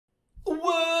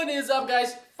is up,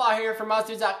 guys? Fa here from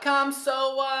Tuts.com.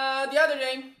 So the other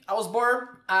day I was bored,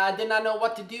 I did not know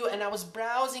what to do, and I was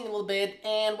browsing a little bit,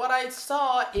 and what I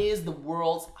saw is the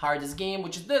world's hardest game,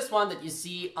 which is this one that you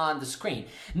see on the screen.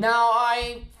 Now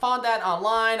I found that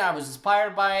online, I was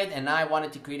inspired by it, and I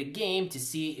wanted to create a game to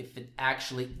see if it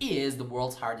actually is the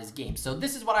world's hardest game. So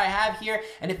this is what I have here,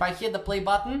 and if I hit the play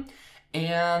button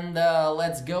and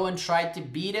let's go and try to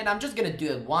beat it. I'm just gonna do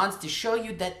it once to show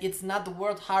you that it's not the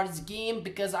world's hardest game,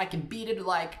 because I can beat it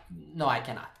like... no, I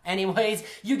cannot. Anyways,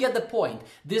 you get the point.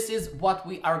 This is what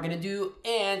we are gonna do,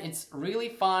 and it's really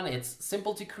fun. It's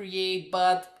simple to create,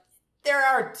 but there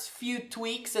are a few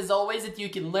tweaks, as always, that you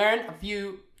can learn, a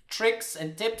few tricks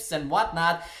and tips and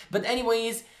whatnot. But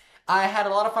anyways, I had a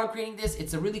lot of fun creating this.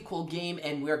 It's a really cool game,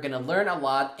 and we're gonna learn a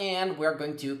lot, and we're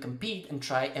going to compete and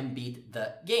try and beat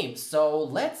the game. So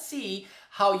let's see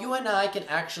how you and I can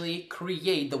actually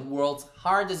create the world's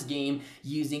hardest game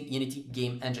using Unity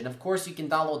game engine. Of course, you can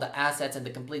download the assets and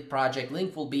the complete project.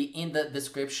 Link will be in the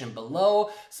description below.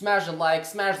 Smash the like,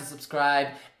 smash the subscribe,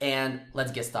 and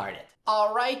let's get started.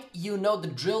 Alright, you know the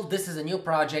drill. This is a new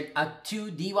project, a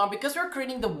 2D one, because we're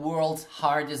creating the world's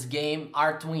hardest game.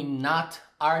 Aren't we not?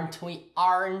 Aren't we?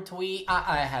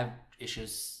 I have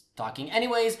issues talking.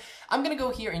 Anyways, I'm gonna go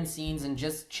here in scenes and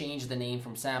just change the name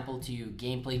from sample to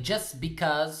gameplay, just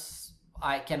because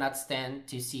I cannot stand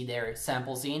to see their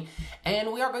sample scene.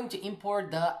 And we are going to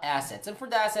import the assets. And for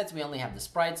the assets, we only have the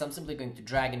sprites. I'm simply going to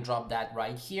drag and drop that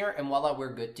right here, and voila,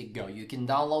 we're good to go. You can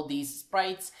download these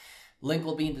sprites. Link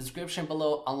will be in the description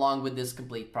below, along with this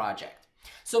complete project.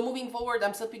 So moving forward,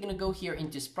 I'm simply going to go here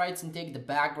into sprites and take the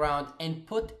background and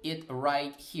put it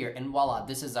right here. And voila,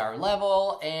 this is our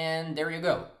level, and there you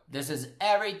go. This is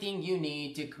everything you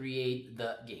need to create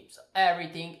the game. So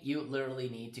everything you literally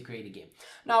need to create a game.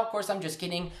 Now, of course, I'm just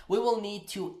kidding. We will need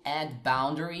to add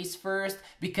boundaries first,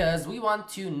 because we want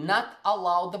to not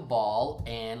allow the ball,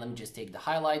 and let me just take the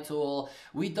highlight tool.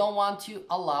 We don't want to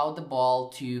allow the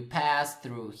ball to pass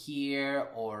through here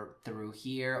or through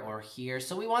here or here.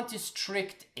 So we want to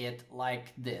strict it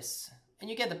like this. And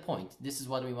you get the point. This is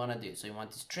what we want to do. So you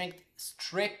want to strict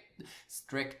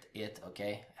it,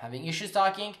 okay? Having issues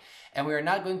talking, and we're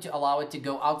not going to allow it to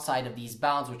go outside of these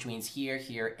bounds, which means here,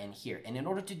 here, and here. And in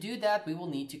order to do that, we will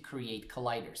need to create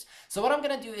colliders. So what I'm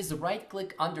gonna do is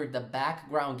right-click under the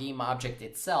background game object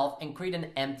itself and create an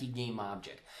empty game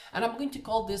object. And I'm going to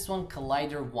call this one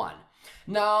Collider 1.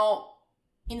 Now,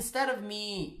 instead of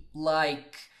me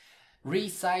like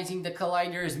resizing the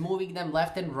colliders, moving them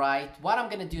left and right, what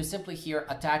I'm gonna do is simply here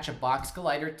attach a box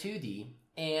collider 2D,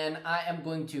 and I am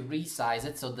going to resize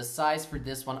it. So the size for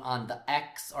this one on the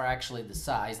X, or actually the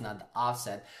size, not the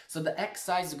offset. So the X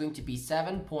size is going to be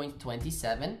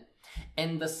 7.27,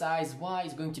 and the size Y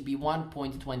is going to be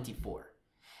 1.24.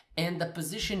 And the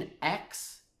position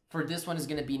X for this one is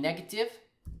gonna be negative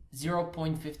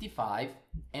 0.55,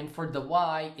 and for the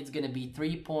Y, it's gonna be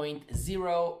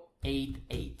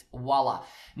 3.088. Voila.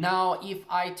 Now, if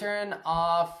I turn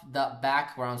off the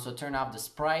background, so turn off the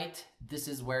sprite, this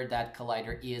is where that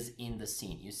collider is in the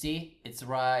scene. You see? It's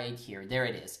right here. There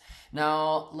it is.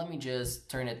 Now, let me just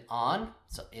turn it on.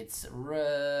 So it's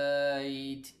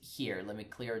right here. Let me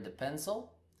clear the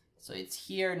pencil. So it's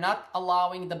here, not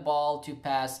allowing the ball to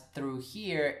pass through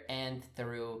here and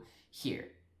through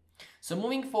here. So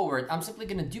moving forward, I'm simply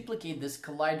going to duplicate this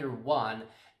Collider 1,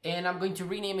 and I'm going to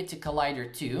rename it to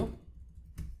Collider 2.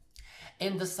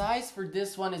 And the size for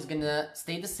this one is going to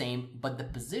stay the same, but the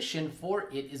position for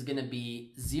it is going to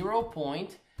be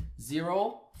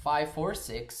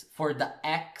 0.0546 for the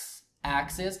X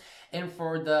axis, and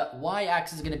for the Y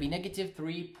axis is going to be negative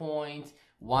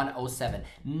 3.107.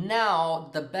 Now,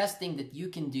 the best thing that you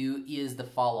can do is the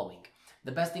following.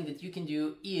 The best thing that you can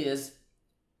do is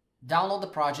download the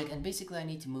project, and basically I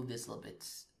need to move this a little bit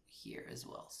here as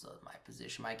well. So my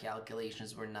position, my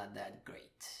calculations were not that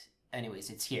great.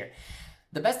 Anyways, it's here.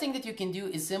 The best thing that you can do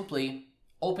is simply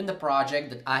open the project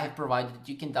that I have provided that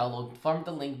you can download from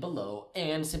the link below,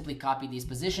 and simply copy these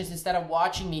positions instead of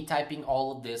watching me typing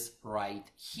all of this right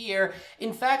here.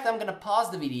 In fact, I'm gonna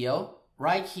pause the video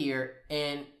right here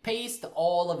and paste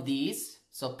all of these.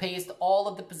 So paste all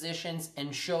of the positions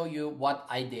and show you what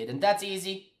I did. And that's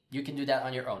easy. You can do that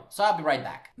on your own. So I'll be right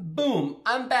back. Boom,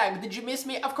 I'm back. Did you miss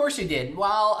me? Of course you did.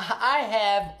 Well, I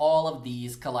have all of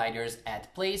these colliders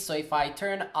at place. So if I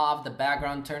turn off the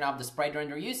background, turn off the sprite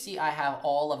render, you see I have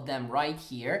all of them right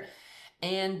here.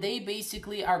 and they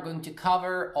basically are going to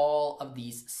cover all of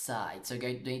these sides. So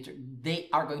they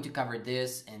are going to cover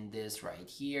this and this right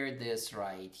here,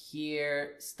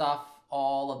 stuff,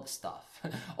 all of the stuff,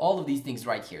 all of these things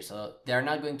right here. So they're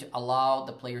not going to allow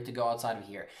the player to go outside of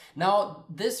here. Now,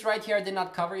 this right here I did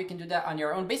not cover. You can do that on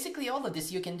your own. Basically, all of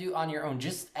this you can do on your own,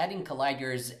 just adding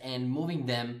colliders and moving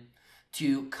them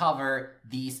to cover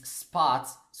these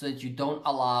spots so that you don't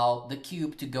allow the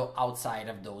cube to go outside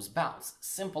of those bounds.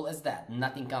 Simple as that,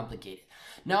 nothing complicated.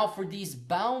 Now for these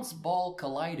bounce ball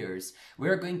colliders,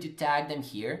 we're going to tag them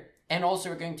here, and also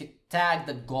we're going to tag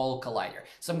the goal collider.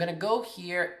 So I'm gonna go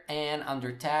here and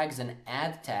under tags and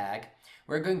add tag,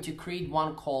 we're going to create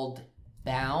one called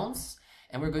bounce,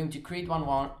 and we're going to create one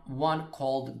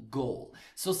called goal.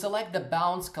 So select the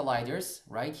bounce colliders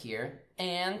right here,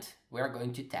 and we're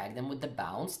going to tag them with the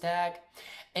bounce tag.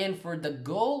 And for the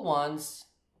goal ones,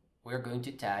 we're going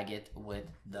to tag it with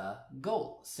the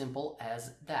goal. Simple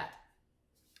as that.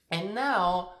 And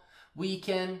now we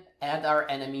can add our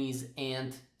enemies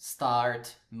and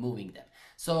start moving them.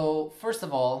 So first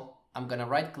of all, I'm gonna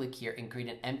right click here and create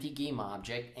an empty game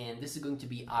object, and this is going to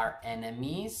be our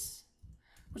enemies,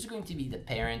 which is going to be the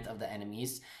parent of the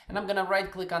enemies. And I'm gonna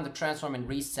right click on the transform and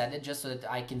reset it just so that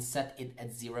I can set it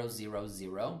at 0, 0,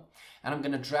 0. And I'm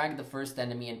gonna drag the first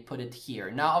enemy and put it here.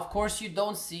 Now, of course, you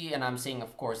don't see, and I'm saying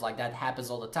of course, like that happens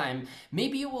all the time.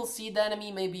 Maybe you will see the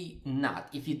enemy, maybe not.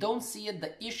 If you don't see it,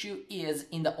 the issue is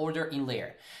in the order in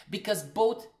layer, because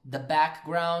both the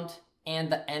background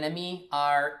and the enemy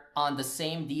are on the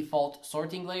same default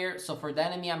sorting layer. So for the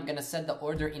enemy, I'm gonna set the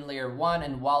order in layer 1,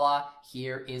 and voila,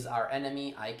 here is our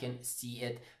enemy. I can see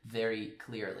it very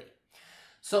clearly.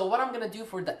 So what I'm gonna do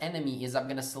for the enemy is I'm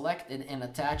gonna select it and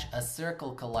attach a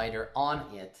circle collider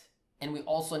on it. And we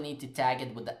also need to tag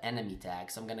it with the enemy tag.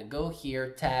 So I'm gonna go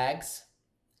here, tags,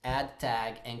 add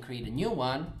tag, and create a new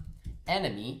one,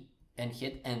 enemy, and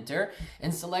hit enter,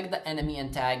 and select the enemy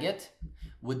and tag it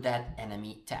with that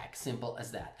enemy tag. Simple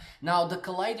as that. Now the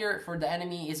collider for the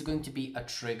enemy is going to be a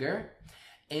trigger,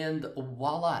 and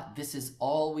voila, this is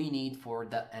all we need for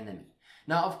the enemy.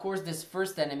 Now, of course, this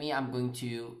first enemy I'm going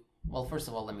to, well, first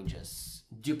of all, let me just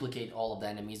duplicate all of the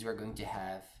enemies. We're going to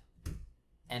have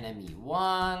enemy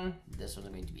 1, this one's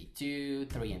going to be 2,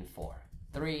 3, and 4.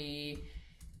 3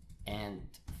 and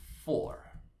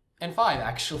 4 and 5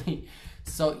 actually.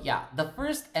 So yeah, the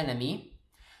first enemy,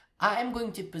 I am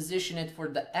going to position it for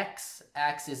the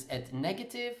x-axis at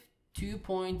negative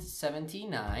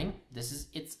 2.79. This is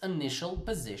its initial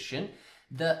position.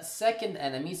 The second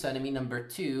enemy, so enemy number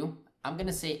 2, I'm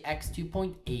gonna say x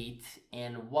 2.8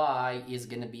 and y is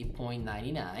gonna be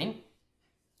 0.99.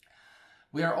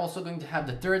 We are also going to have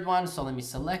the third one, so let me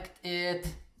select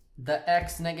it. The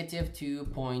x negative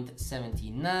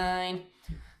 2.79.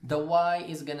 The y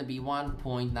is gonna be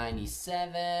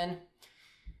 1.97.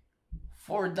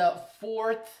 For the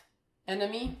fourth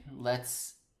enemy,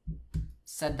 let's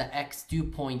set the x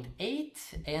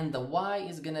 2.8 and the y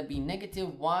is gonna be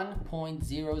negative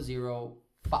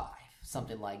 1.005,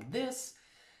 something like this.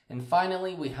 And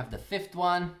finally, we have the fifth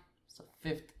one, so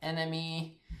fifth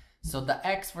enemy. So the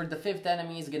x for the fifth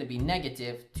enemy is gonna be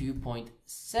negative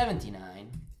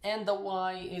 2.79 and the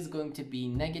y is going to be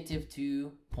negative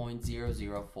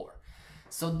 2.004.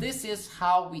 So this is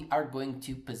how we are going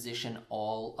to position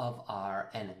all of our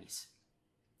enemies.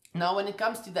 Now, when it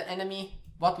comes to the enemy,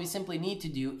 what we simply need to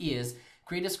do is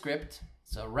create a script.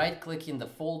 So right click in the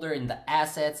folder in the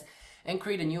assets and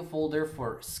create a new folder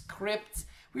for scripts.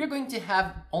 We are going to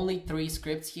have only 3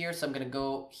 scripts here. So I'm going to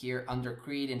go here under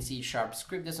create and C#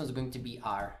 script. This one's going to be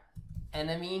our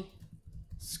enemy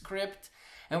script.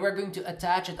 And we're going to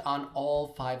attach it on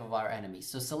all 5 of our enemies.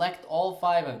 So select all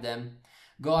 5 of them.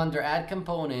 Go under add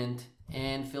component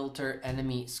and filter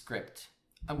enemy script.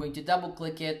 I'm going to double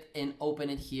click it and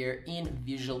open it here in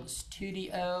Visual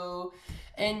Studio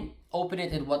and open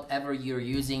it in whatever you're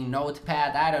using,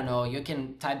 Notepad, I don't know, you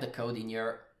can type the code in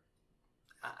your,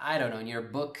 I don't know, in your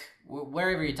book,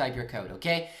 wherever you type your code,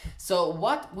 okay? So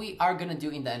what we are gonna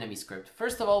do in the enemy script,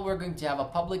 first of all, we're going to have a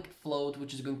public float,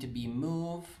 which is going to be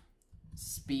move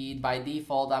speed. By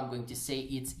default, I'm going to say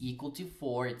it's equal to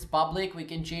 4. It's public. We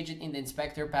can change it in the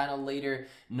inspector panel later.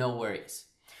 No worries.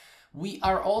 We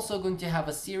are also going to have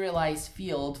a serialized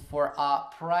field for a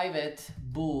private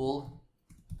bool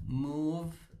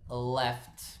move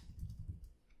left.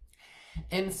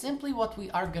 And simply what we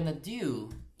are going to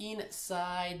do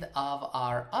inside of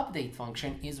our update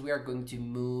function is we are going to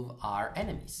move our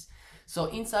enemies. So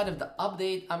inside of the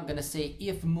update, I'm going to say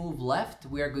if move left,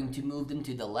 we are going to move them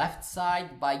to the left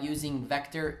side by using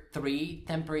vector 3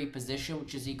 temporary position,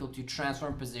 which is equal to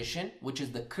transform position, which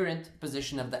is the current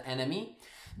position of the enemy.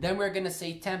 Then we're gonna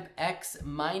say temp x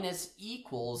minus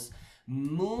equals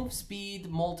move speed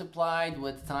multiplied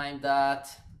with time dot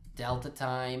delta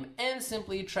time, and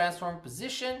simply transform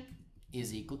position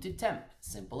is equal to temp.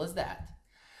 Simple as that.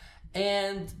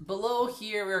 And below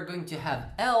here we are going to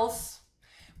have else,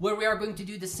 where we are going to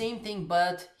do the same thing,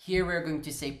 but here we're going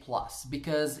to say plus,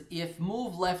 because if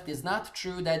move left is not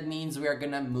true, that means we are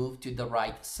gonna move to the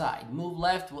right side. Move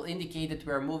left will indicate that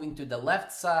we are moving to the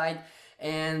left side,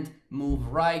 and move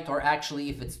right, or actually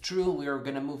if it's true, we are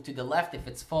gonna move to the left. If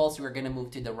it's false, we're gonna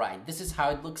move to the right. This is how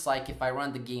it looks like if I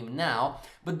run the game now.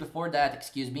 But before that,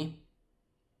 excuse me,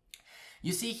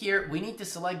 you see here, we need to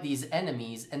select these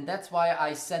enemies, and that's why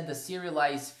I set the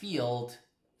serialized field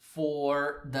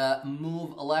for the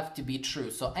move left to be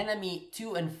true. So enemy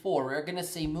 2 and 4, we're gonna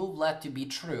say move left to be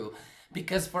true,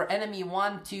 because for enemy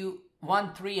 1,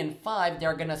 3, and 5,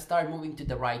 they're gonna start moving to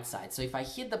the right side. So if I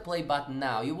hit the play button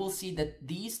now, you will see that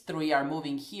these 3 are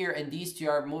moving here and these 2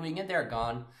 are moving and they're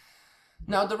gone.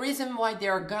 Now the reason why they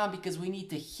are gone, because we need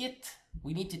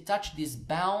to touch these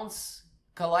bounce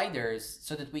colliders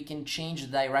so that we can change the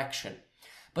direction.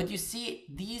 But you see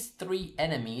these 3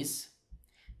 enemies,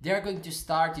 they're going to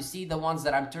start, you see the ones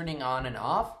that I'm turning on and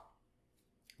off,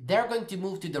 they're going to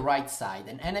move to the right side.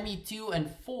 And enemy 2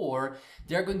 and 4,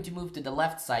 they're going to move to the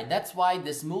left side. That's why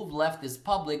this move left is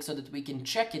public, so that we can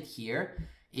check it here.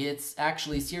 It's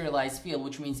actually serialized field,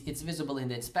 which means it's visible in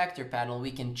the inspector panel.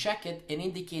 We can check it and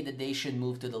indicate that they should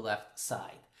move to the left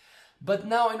side. But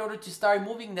now in order to start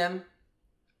moving them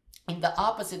in the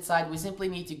opposite side, we simply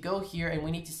need to go here and we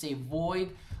need to say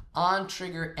void on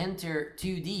trigger enter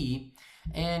 2D.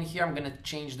 And here I'm gonna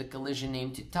change the collision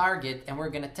name to target, and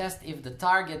we're gonna test if the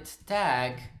target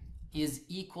tag is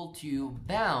equal to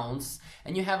bounce.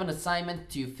 And you have an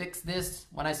assignment to fix this.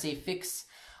 When I say fix,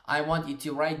 I want you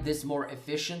to write this more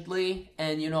efficiently,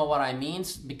 and you know what I mean,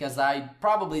 because I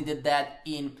probably did that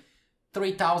in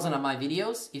 3,000 of my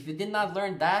videos. If you did not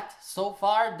learn that so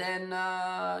far, then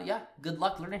yeah, good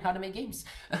luck learning how to make games.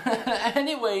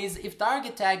 Anyways, if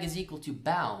target tag is equal to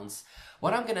bounce,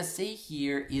 what I'm gonna say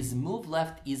here is move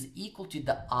left is equal to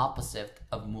the opposite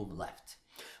of move left.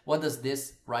 What does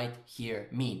this right here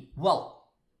mean? Well,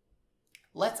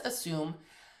 let's assume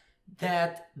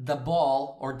that the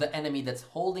ball or the enemy that's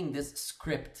holding this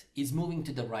script is moving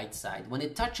to the right side. When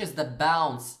it touches the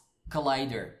bounce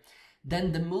collider,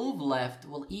 then the move left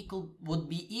would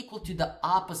be equal to the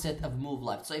opposite of move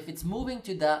left. So if it's moving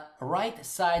to the right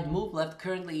side, move left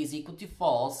currently is equal to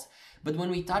false. But when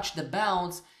we touch the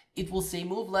bounce, it will say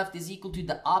move left is equal to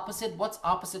the opposite. What's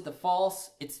opposite of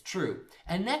false? It's true.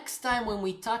 And next time when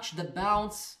we touch the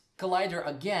bounce collider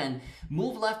again,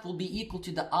 move left will be equal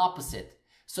to the opposite.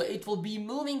 So it will be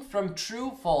moving from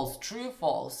true, false,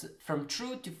 from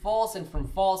true to false, and from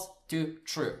false to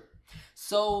true.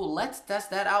 So let's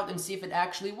test that out and see if it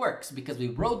actually works, because we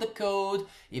wrote the code.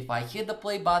 If I hit the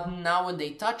play button, now when they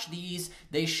touch these,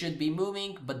 they should be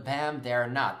moving, but bam, they're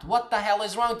not. What the hell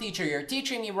is wrong, teacher? You're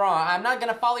teaching me wrong. I'm not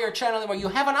gonna follow your channel anymore. You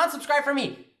haven't unsubscribed from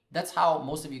me. That's how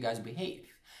most of you guys behave.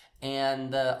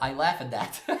 And I laugh at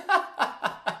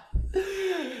that.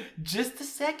 Just a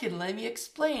second, let me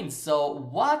explain. So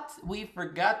what we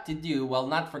forgot to do, well,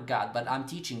 not forgot, but I'm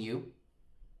teaching you.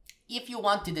 If you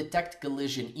want to detect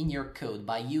collision in your code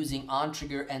by using on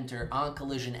trigger enter, on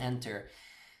collision enter,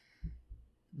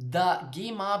 the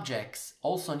game objects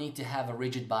also need to have a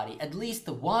rigid body. At least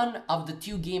one of the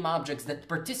 2 game objects that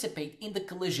participate in the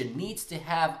collision needs to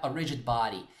have a rigid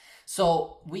body.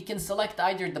 So we can select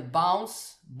either the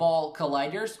bounce ball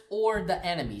colliders or the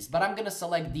enemies, but I'm gonna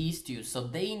select these 2, so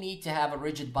they need to have a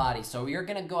rigid body. So we're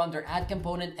gonna go under add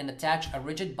component and attach a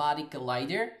rigid body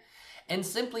collider. And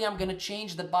simply I'm gonna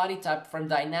change the body type from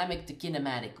dynamic to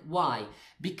kinematic. Why?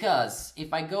 Because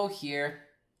if I go here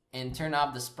and turn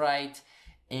off the sprite,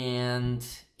 and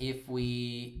if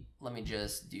we, let me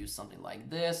just do something like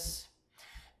this,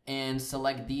 and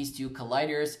select these 2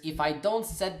 colliders, if I don't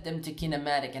set them to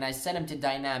kinematic and I set them to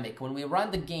dynamic, when we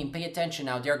run the game, pay attention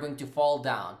now, they're going to fall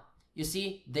down. You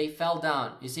see, they fell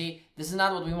down. You see, this is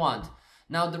not what we want.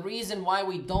 Now the reason why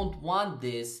we don't want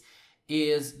this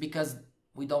is because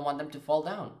we don't want them to fall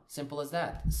down. Simple as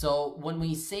that. So when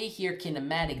we say here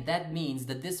kinematic, that means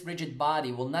that this rigid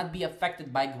body will not be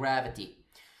affected by gravity.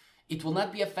 It will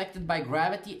not be affected by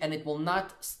gravity, and it will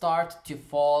not start to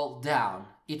fall down.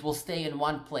 It will stay in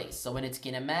one place. So when it's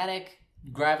kinematic,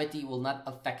 gravity will not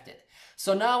affect it.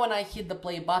 So now when I hit the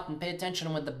play button, pay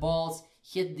attention when the balls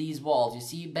hit these walls. You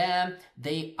see, bam,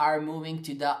 they are moving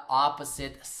to the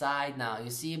opposite side now. You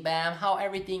see, bam, how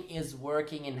everything is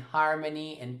working in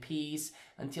harmony and peace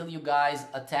until you guys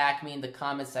attack me in the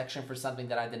comment section for something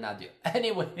that I did not do.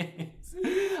 Anyways,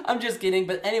 I'm just kidding.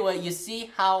 But anyway, you see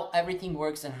how everything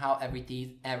works and how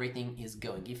everything is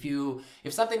going.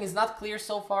 If something is not clear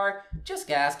so far, just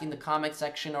ask in the comment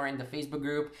section or in the Facebook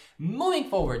group. Moving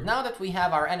forward, now that we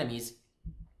have our enemies,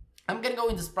 I'm gonna go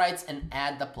into sprites and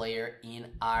add the player in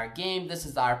our game. This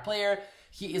is our player.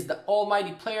 He is the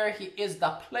almighty player. He is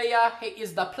the player. He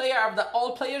is the player of the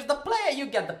all players. The player, you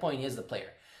get the point. He is the player.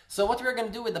 So what we're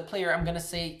gonna do with the player, I'm gonna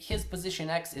say his position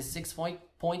X is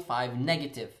 6.5,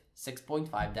 negative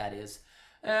 6.5 that is.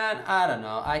 And I don't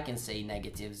know, I can say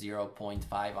negative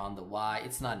 0.5 on the Y.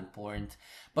 It's not important.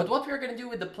 But what we're gonna do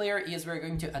with the player is we're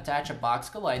going to attach a box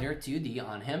collider 2D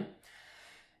on him.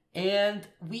 And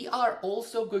we are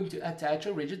also going to attach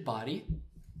a rigid body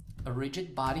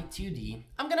 2D.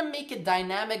 I'm gonna make it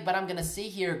dynamic, but I'm gonna say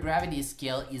here gravity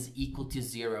scale is equal to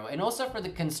 0. And also for the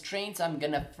constraints, I'm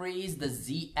gonna freeze the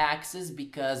Z axis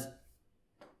because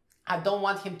I don't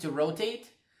want him to rotate.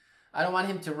 I don't want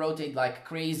him to rotate like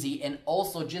crazy. And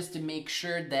also just to make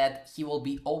sure that he will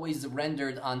be always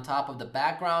rendered on top of the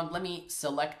background, let me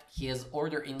select his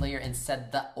order in layer and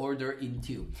set the order in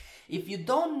 2. If you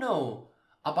don't know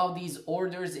about these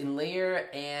orders in layer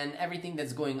and everything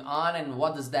that's going on and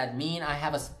what does that mean, I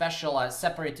have a special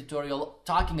separate tutorial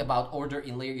talking about order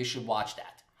in layer. You should watch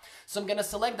that. So I'm gonna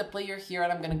select the player here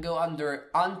and I'm gonna go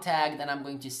under untagged and I'm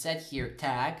going to set here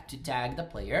tag to tag the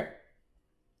player.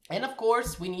 And of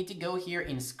course we need to go here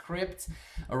in script,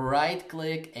 right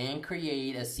click and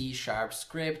create a C#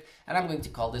 script, and I'm going to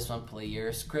call this one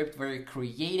player script. Very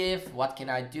creative. What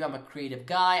can I do? I'm a creative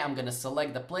guy. I'm gonna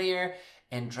select the player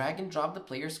and drag and drop the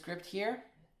player script here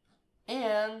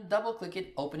and double click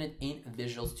it, open it in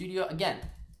Visual Studio. Again,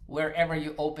 wherever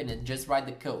you open it, just write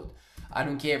the code. I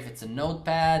don't care if it's a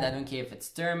notepad, I don't care if it's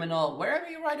terminal, wherever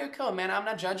you write your code, man, I'm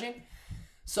not judging.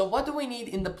 So what do we need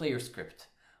in the player script?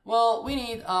 Well, we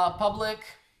need public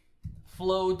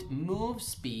float move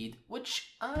speed,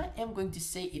 which I am going to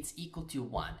say it's equal to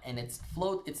 1, and it's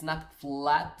float, it's not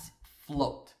flat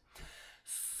float.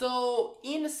 So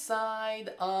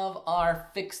inside of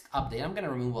our fixed update, I'm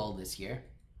gonna remove all this here.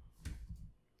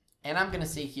 And I'm gonna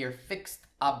say here fixed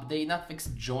update, not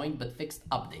fixed join, but fixed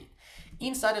update.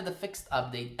 Inside of the fixed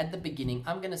update, at the beginning,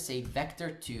 I'm gonna say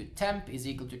vector2 temp is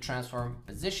equal to transform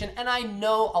position. And I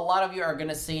know a lot of you are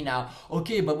gonna say now,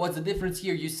 okay, but what's the difference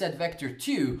here? You said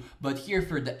vector2, but here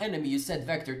for the enemy, you said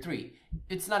vector3.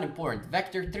 It's not important.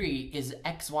 Vector3 is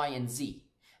X, Y, and Z.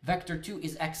 Vector2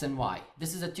 is X and Y.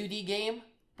 This is a 2D game.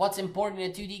 What's important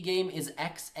in a 2D game is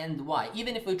X and Y.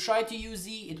 Even if we try to use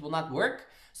Z, it will not work.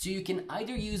 So you can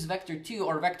either use vector2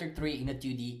 or vector3 in a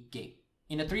 2D game.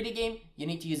 In a 3D game, you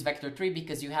need to use vector3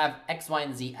 because you have X, Y,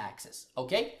 and Z axis.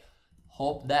 Okay?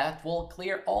 Hope that will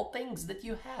clear all things that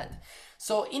you had.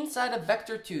 So inside of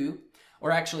vector2,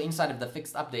 or actually inside of the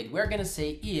fixed update, we're gonna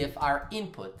say if our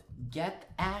input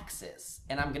get axis,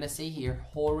 and I'm gonna say here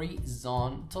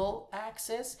horizontal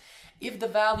axis, if the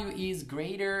value is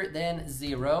greater than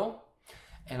 0,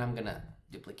 and I'm gonna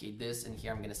duplicate this, and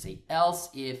here I'm gonna say else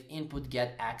if input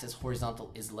get axis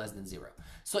horizontal is less than 0.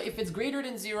 So if it's greater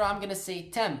than 0, I'm gonna say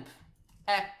temp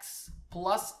x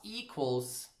plus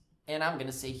equals, and I'm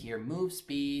gonna say here move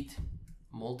speed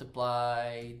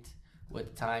multiplied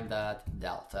with time dot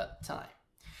delta time.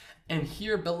 And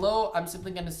here below, I'm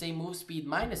simply gonna say move speed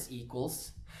minus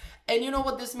equals. And you know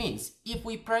what this means? If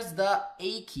we press the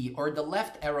A key or the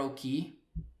left arrow key,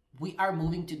 we are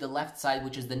moving to the left side,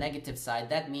 which is the negative side.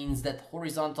 That means that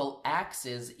horizontal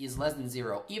axis is less than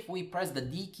 0. If we press the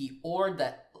D key or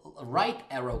the right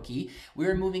arrow key,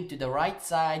 we're moving to the right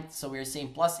side. So we're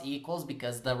saying plus equals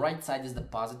because the right side is the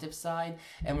positive side.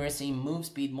 And we're saying move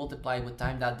speed multiplied with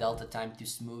time dot delta time to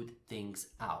smooth things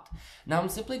out. Now I'm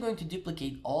simply going to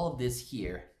duplicate all of this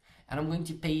here. And I'm going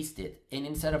to paste it. And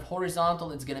instead of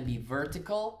horizontal, it's going to be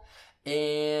vertical.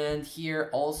 And here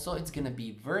also, it's going to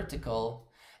be vertical.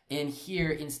 And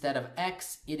here, instead of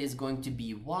X, it is going to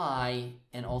be Y.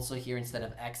 And also here, instead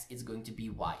of X, it's going to be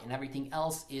Y. And everything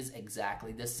else is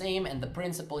exactly the same. And the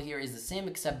principle here is the same,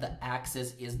 except the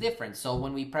axis is different. So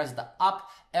when we press the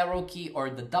up arrow key or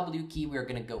the W key, we're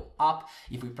going to go up.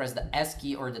 If we press the S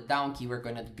key or the down key, we're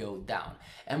going to go down.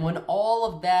 And when all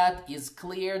of that is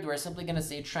cleared, we're simply going to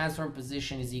say transform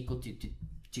position is equal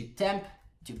to temp,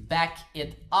 to back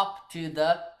it up to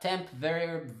the temp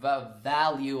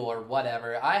value or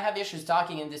whatever. I have issues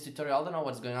talking in this tutorial. I don't know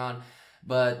what's going on,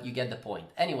 but you get the point.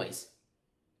 Anyways,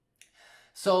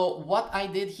 So what I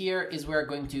did here is we're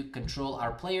going to control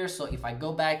our player. So if I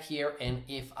go back here and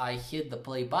if I hit the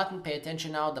play button, pay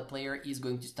attention now, the player is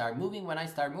going to start moving when I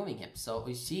start moving him. So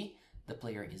you see, the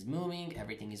player is moving,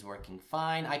 everything is working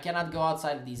fine. I cannot go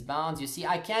outside of these bounds. You see,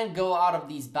 I can't go out of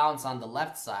these bounds on the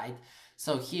left side.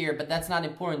 So here, but that's not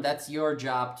important. That's your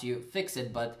job to fix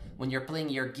it. But when you're playing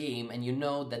your game and you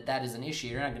know that that is an issue,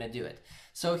 you're not going to do it.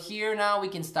 So here now we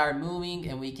can start moving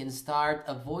and we can start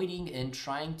avoiding and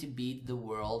trying to beat the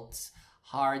world's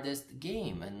hardest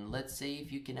game. And let's see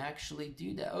if you can actually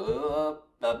do that. Oh,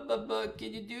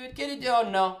 can you do it? Can you do it?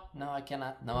 Oh, no, I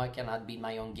cannot. No, I cannot beat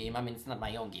my own game. I mean, it's not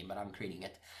my own game, but I'm creating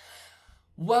it.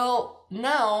 Well,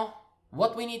 now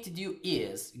what we need to do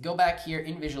is go back here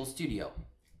in Visual Studio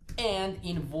and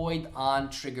in void on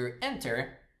trigger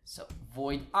enter. So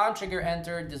void on trigger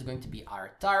enter, this is going to be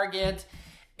our target.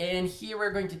 And here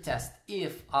we're going to test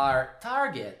if our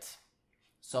target,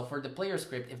 so for the player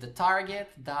script, if the target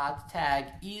dot tag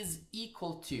is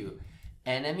equal to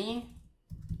enemy,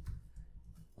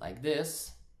 like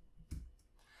this.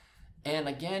 And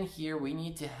again, here we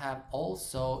need to have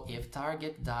also if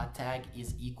target dot tag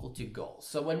is equal to goal.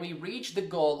 So when we reach the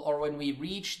goal or when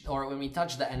we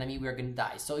touch the enemy, we're going to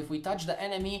die. So if we touch the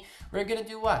enemy, we're going to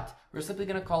do what? We're simply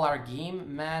going to call our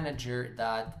game manager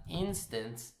dot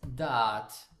instance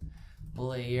dot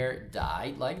player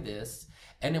died, like this.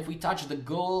 And if we touch the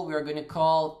goal, we're going to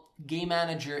call game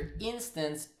manager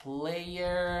instance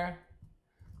player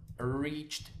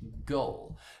reached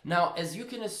goal. Now, as you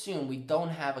can assume, we don't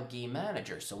have a game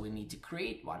manager, so we need to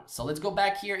create one. So let's go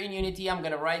back here in Unity. I'm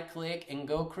going to right click and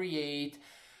go create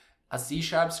a C#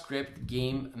 script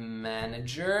game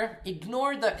manager.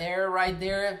 Ignore the error right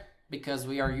there because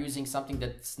we are using something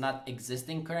that's not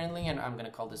existing currently, and I'm going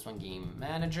to call this one game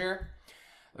manager.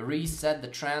 Reset the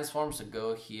transform, so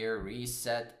go here,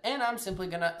 reset, and I'm simply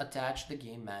going to attach the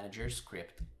game manager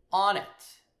script on it.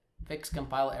 Fix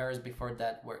compile errors before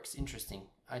that works. Interesting.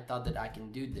 I thought that I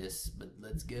can do this, but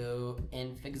let's go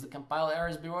and fix the compile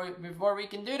errors before we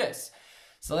can do this.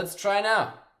 So let's try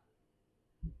now.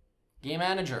 Game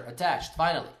manager attached,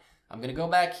 finally. I'm going to go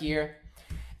back here.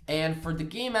 And for the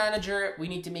game manager, we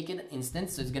need to make it an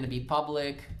instance. So it's going to be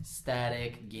public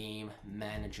static game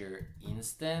manager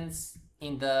instance.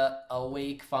 In the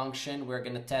awake function, we're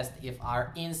going to test if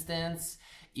our instance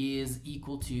is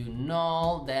equal to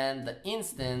null, then the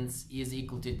instance is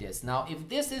equal to this. Now, if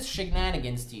this is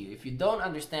shenanigans to you, if you don't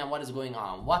understand what is going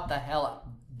on, what the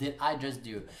hell did I just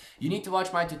do? You need to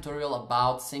watch my tutorial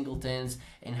about singletons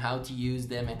and how to use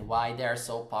them and why they're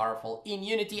so powerful in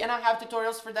Unity. And I have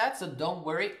tutorials for that, so don't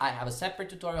worry. I have a separate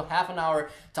tutorial, half an hour,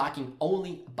 talking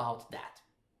only about that.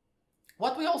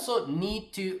 What we also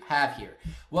need to have here?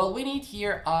 Well, we need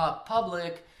here a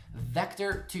public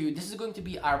vector2. This is going to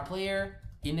be our player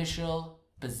initial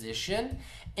position,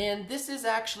 and this is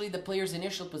actually the player's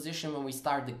initial position when we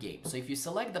start the game. So if you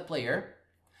select the player,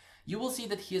 you will see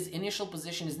that his initial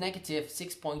position is negative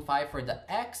 6.5 for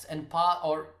the X and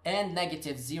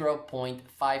negative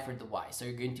 0.5 for the Y. So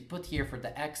you're going to put here for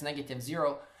the X negative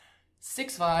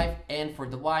 0.65 and for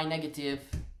the Y negative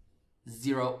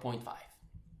 0.5.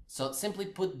 So simply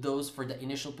put those for the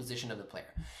initial position of the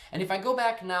player. And if I go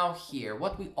back now here,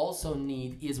 what we also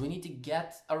need is we need to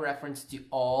get a reference to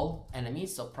all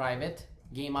enemies. So private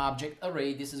game object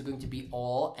array, this is going to be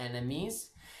all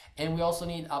enemies. And we also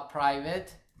need a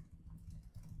private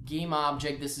game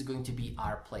object, this is going to be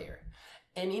our player.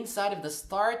 And inside of the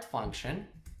start function,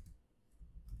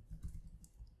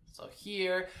 so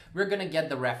here, we're gonna get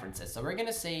the references. So we're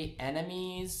gonna say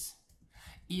enemies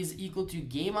is equal to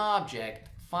game object,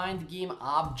 find game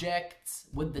objects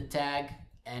with the tag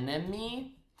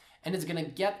enemy, and it's gonna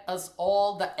get us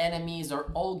all the enemies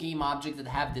or all game objects that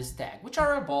have this tag, which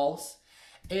are our balls.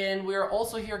 And we're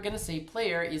also here gonna say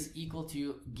player is equal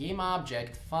to game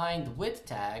object find with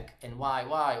tag, and why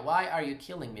are you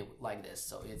killing me like this?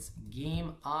 So it's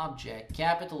game object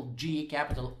capital G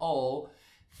capital O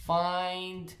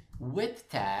find with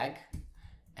tag,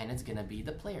 and it's gonna be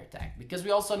the player tag because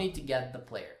we also need to get the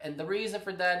player. And the reason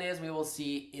for that is we will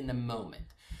see in a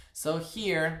moment. So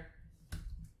here,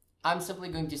 I'm simply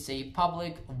going to say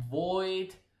public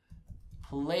void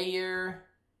player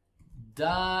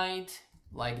died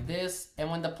like this. And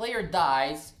when the player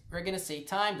dies, we're gonna say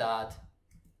time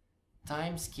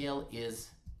scale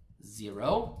is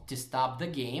 0 to stop the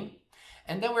game.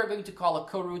 And then we're going to call a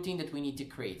coroutine that we need to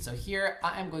create. So here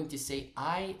I am going to say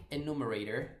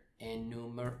enumerator,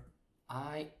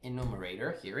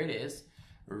 here it is,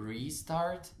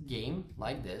 restart game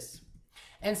like this.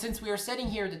 And since we are setting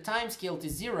here the time scale to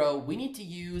 0, we need to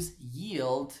use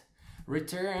yield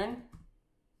return.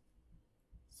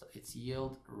 So it's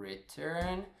yield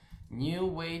return new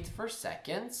wait for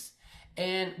seconds.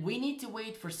 And we need to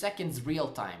wait for seconds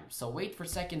real time. So wait for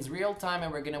seconds real time,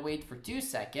 and we're gonna wait for 2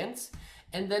 seconds.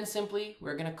 And then simply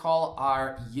we're gonna call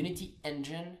our Unity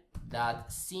engine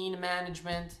dot scene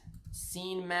management,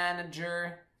 scene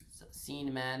manager, so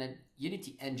scene manage,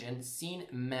 Unity engine, scene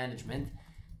management,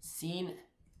 scene,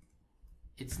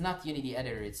 it's not Unity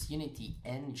editor, it's Unity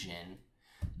engine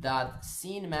dot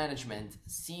scene management,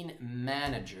 scene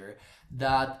manager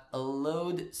dot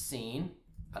load scene.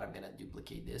 But I'm gonna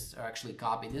duplicate this, or actually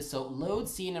copy this. So load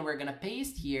scene, and we're gonna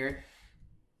paste here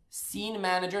scene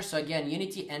manager. So again,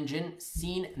 Unity engine,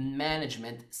 scene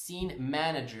management, scene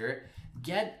manager,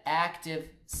 get active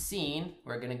scene.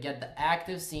 We're gonna get the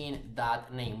active scene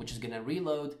dot name, which is gonna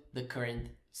reload the current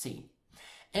scene.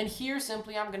 And here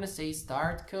simply I'm gonna say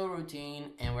start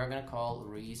coroutine, and we're gonna call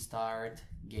restart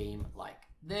game like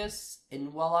this, and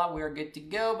voila, we're good to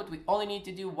go. But we only need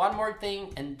to do one more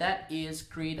thing, and that is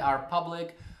create our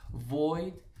public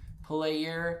void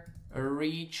player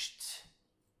reached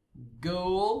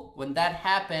goal. When that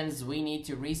happens, we need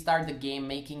to restart the game,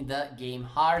 making the game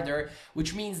harder,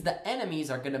 which means the enemies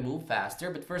are going to move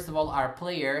faster. But first of all, our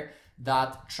player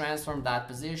dot transform dot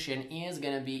position is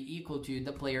going to be equal to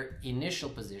the player initial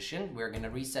position. We're going to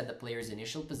reset the player's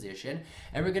initial position,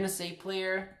 and we're going to say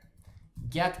player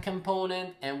get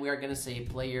component, and we're gonna say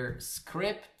player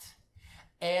script,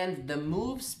 and the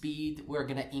move speed we're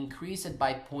gonna increase it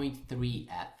by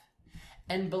 0.3f,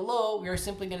 and below we're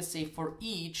simply gonna say for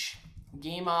each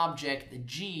game object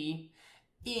G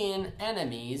in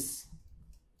enemies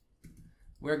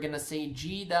we're gonna say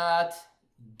G dot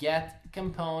get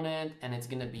component, and it's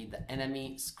gonna be the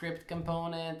enemy script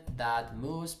component that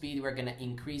move speed, we're gonna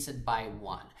increase it by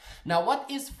 1. Now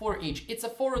what is for each? It's a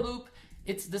for loop.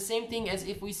 It's the same thing as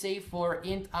if we say for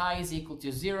int I is equal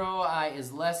to 0, I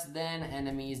is less than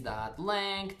enemies dot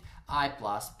length, I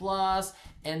plus plus,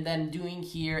 and then doing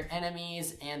here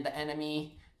enemies, and the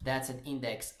enemy that's at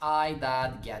index I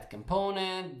dot get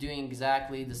component, doing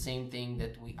exactly the same thing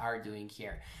that we are doing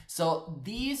here. So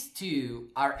these two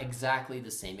are exactly the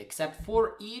same, except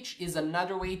for each is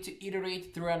another way to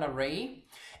iterate through an array,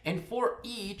 and for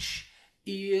each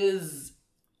is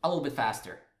a little bit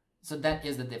faster. So that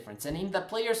is the difference. And in the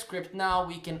player script now,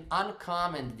 we can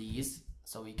uncomment these.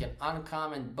 So we can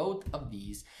uncomment both of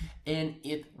these, and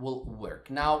it will work.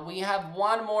 Now we have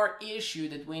one more issue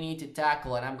that we need to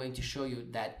tackle, and I'm going to show you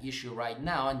that issue right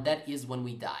now, and that is when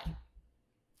we die.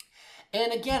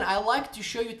 And again, I like to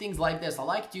show you things like this. I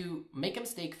like to make a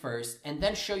mistake first and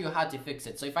then show you how to fix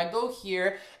it. So if I go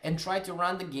here and try to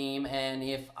run the game, and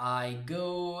if I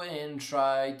go and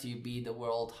try to be the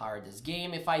world's hardest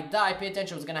game, if I die, pay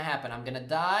attention what's gonna happen. I'm gonna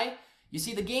die. You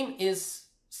see the game is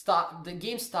stopped. The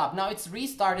game stopped. Now it's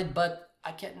restarted, but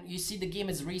I can't, you see the game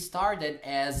is restarted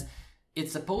as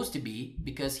it's supposed to be,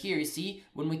 because here you see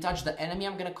when we touch the enemy,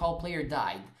 I'm gonna call player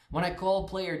died. When I call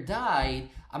player died,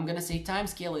 I'm gonna say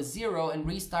timescale is 0 and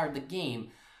restart the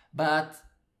game, but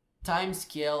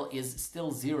timescale is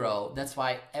still 0. That's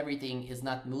why everything is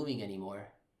not moving anymore.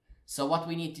 So what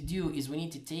we need to do is we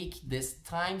need to take this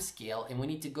timescale and we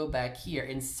need to go back here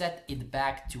and set it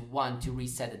back to 1 to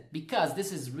reset it, because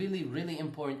this is really, really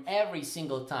important. Every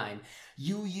single time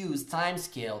you use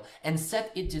timescale and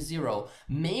set it to 0,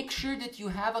 make sure that you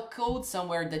have a code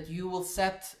somewhere that you will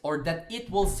set, or that it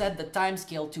will set the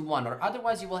timescale to 1, or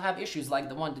otherwise you will have issues like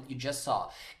the one that you just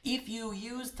saw. If you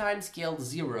use timescale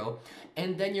 0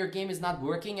 and then your game is not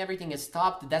working, everything is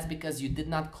stopped, that's because you did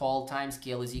not call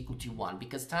timescale is equal to 1,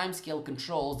 because timescale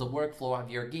controls the workflow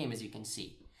of your game, as you can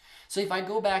see. So if I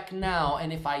go back now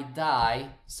and if I die,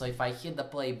 so if I hit the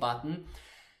play button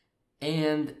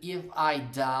and if I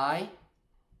die,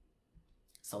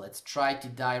 so let's try to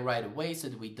die right away so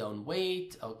that we don't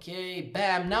wait. Okay,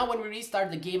 bam. Now when we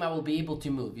restart the game, I will be able to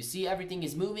move. You see, everything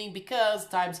is moving because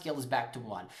timescale is back to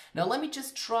 1. Now let me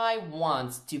just try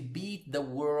once to beat the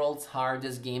world's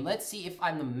hardest game. Let's see if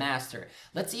I'm the master.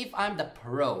 Let's see if I'm the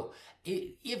pro.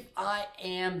 If I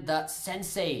am the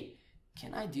sensei.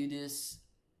 Can I do this?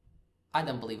 I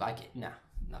don't believe I can. No,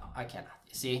 I cannot.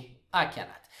 You see, I cannot.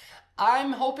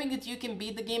 I'm hoping that you can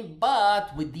beat the game,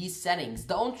 but with these settings.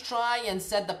 Don't try and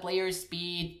set the player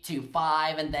speed to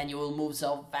 5 and then you will move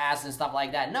so fast and stuff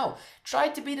like that. No, try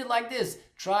to beat it like this.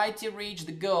 Try to reach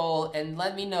the goal and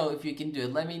let me know if you can do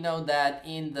it. Let me know that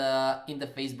in the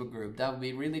Facebook group. That would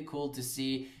be really cool to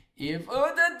see if...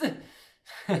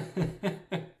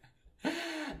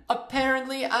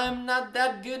 apparently I'm not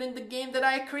that good in the game that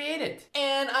I created.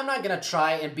 And I'm not gonna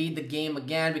try and beat the game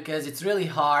again because it's really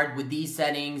hard with these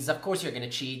settings. Of course you're gonna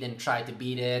cheat and try to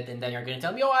beat it, and then you're gonna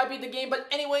tell me, oh, I beat the game, but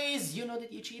anyways, you know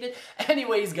that you cheated.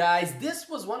 Anyways, guys, this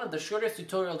was one of the shortest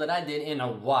tutorials that I did in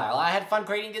a while. I had fun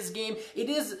creating this game. It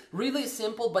is really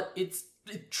simple, but it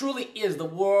truly is the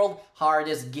world's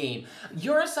hardest game.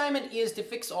 Your assignment is to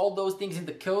fix all those things in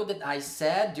the code that I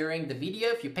said during the video,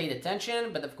 if you paid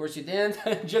attention, but of course you didn't,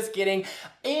 just kidding,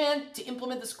 and to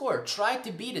implement the score. Try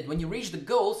to beat it when you reach the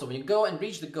goal. So when you go and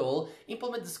reach the goal,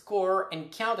 implement the score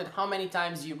and count it how many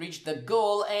times you reach the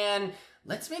goal, and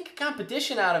let's make a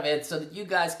competition out of it so that you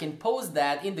guys can post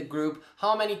that in the group,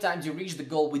 how many times you reach the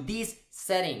goal with these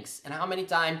settings and how many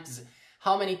times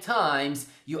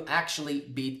you actually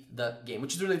beat the game,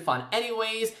 which is really fun.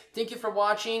 Anyways, thank you for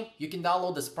watching. You can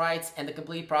download the sprites and the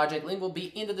complete project. Link will be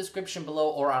in the description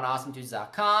below or on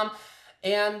awesometuts.com.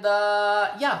 And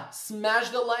yeah, smash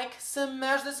the like,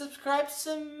 smash the subscribe,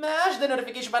 smash the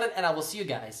notification button, and I will see you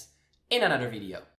guys in another video.